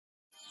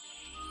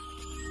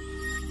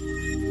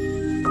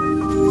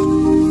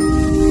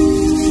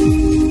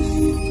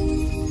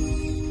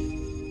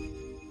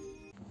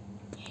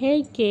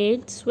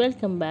kids,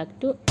 welcome back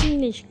to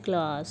English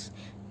class.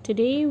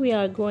 Today we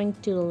are going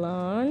to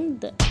learn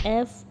the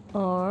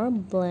FR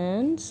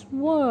blends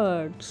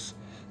words.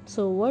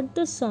 So what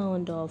the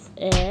sound of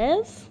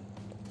F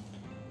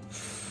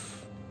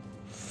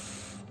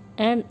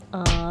and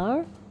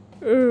R,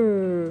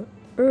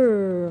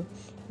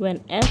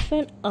 When F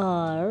and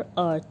R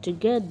are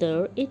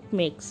together, it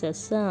makes a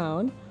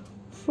sound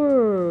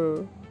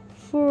fur.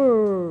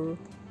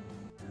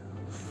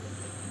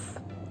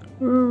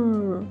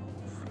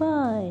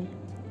 Fry,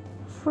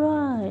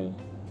 fry,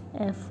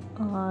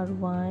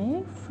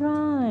 F-R-Y,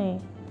 fry.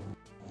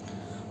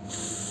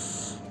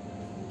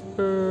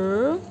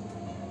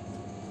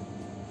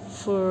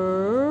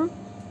 Fur,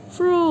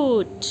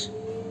 fruit,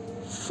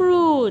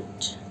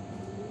 fruit.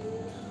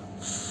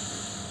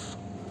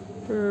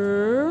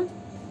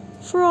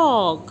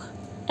 Frog,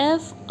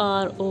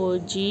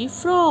 F-R-O-G,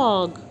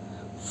 frog.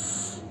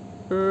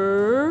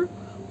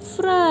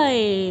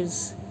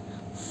 Fries,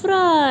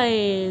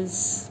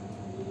 fries.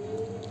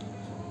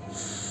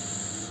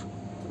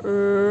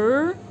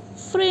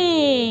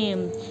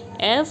 Frame,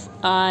 F-R-A-M-E,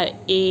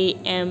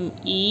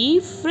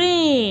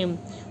 frame.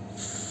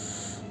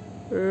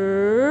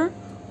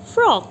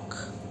 Frock,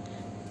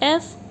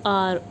 F-R-O-C-K,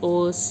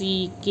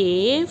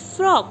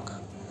 frock.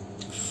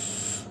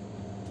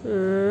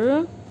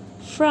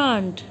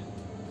 Front,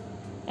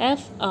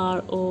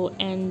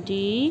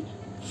 F-R-O-N-D,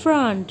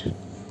 front.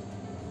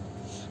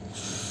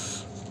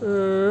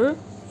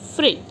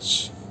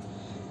 Fridge.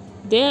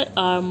 There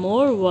are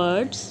more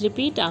words.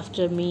 Repeat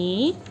after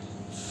me.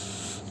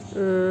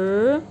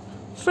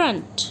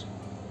 Front,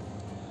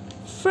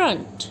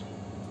 front.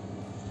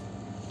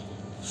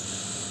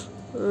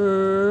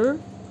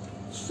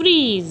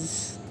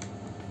 Freeze,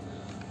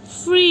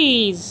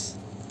 freeze.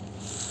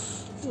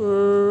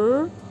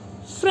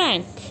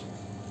 Frank,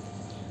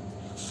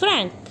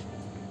 frank.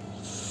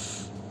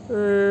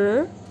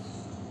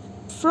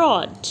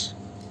 Fraud,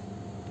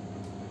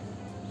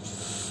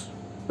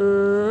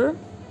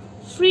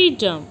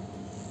 freedom,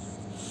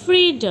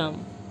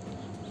 freedom.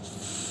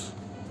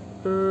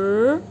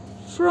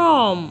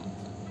 From,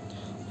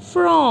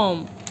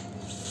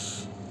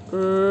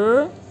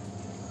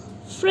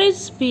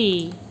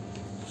 frisbee,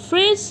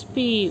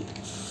 frisbee.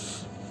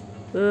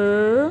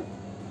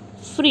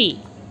 Free,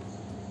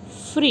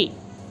 free.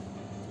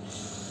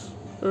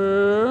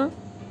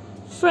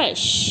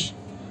 Fresh,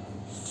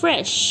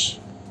 fresh.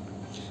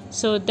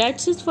 So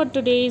that's it for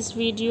today's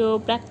video.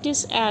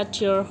 Practice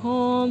at your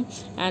home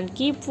and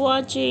keep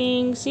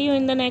watching. See you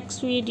in the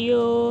next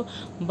video.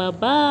 Bye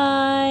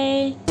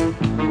bye.